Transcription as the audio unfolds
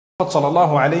Prophet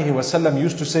ﷺ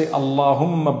used to say,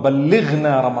 Allahumma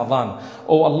ballighna Ramadan.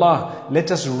 Oh Allah,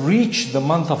 let us reach the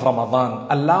month of Ramadan.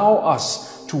 Allow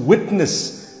us to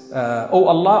witness, oh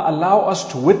Allah, allow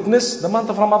us to witness the month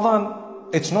of Ramadan.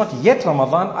 It's not yet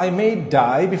Ramadan. I may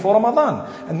die before Ramadan.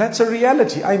 And that's a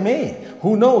reality. I may.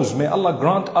 Who knows? May Allah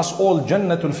grant us all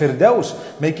Jannatul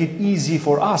Firdaus. Make it easy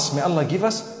for us. May Allah give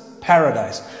us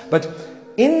paradise. But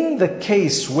in the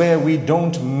case where we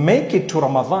don't make it to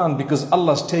Ramadan because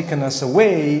Allah's taken us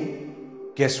away,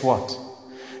 guess what?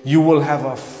 You will have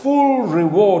a full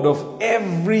reward of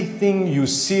everything you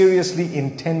seriously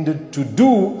intended to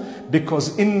do,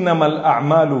 because innamal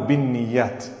a'malu bin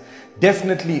niyyat.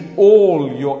 Definitely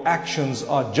all your actions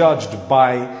are judged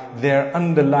by their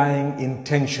underlying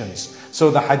intentions.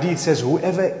 So the hadith says,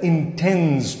 whoever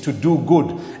intends to do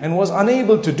good and was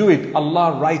unable to do it,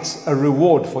 Allah writes a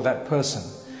reward for that person.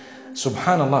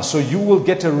 Subhanallah. So you will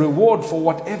get a reward for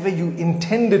whatever you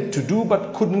intended to do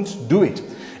but couldn't do it.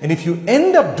 And if you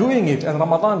end up doing it and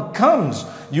Ramadan comes,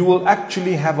 you will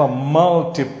actually have a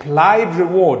multiplied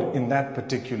reward in that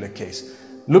particular case.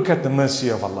 Look at the mercy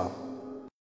of Allah.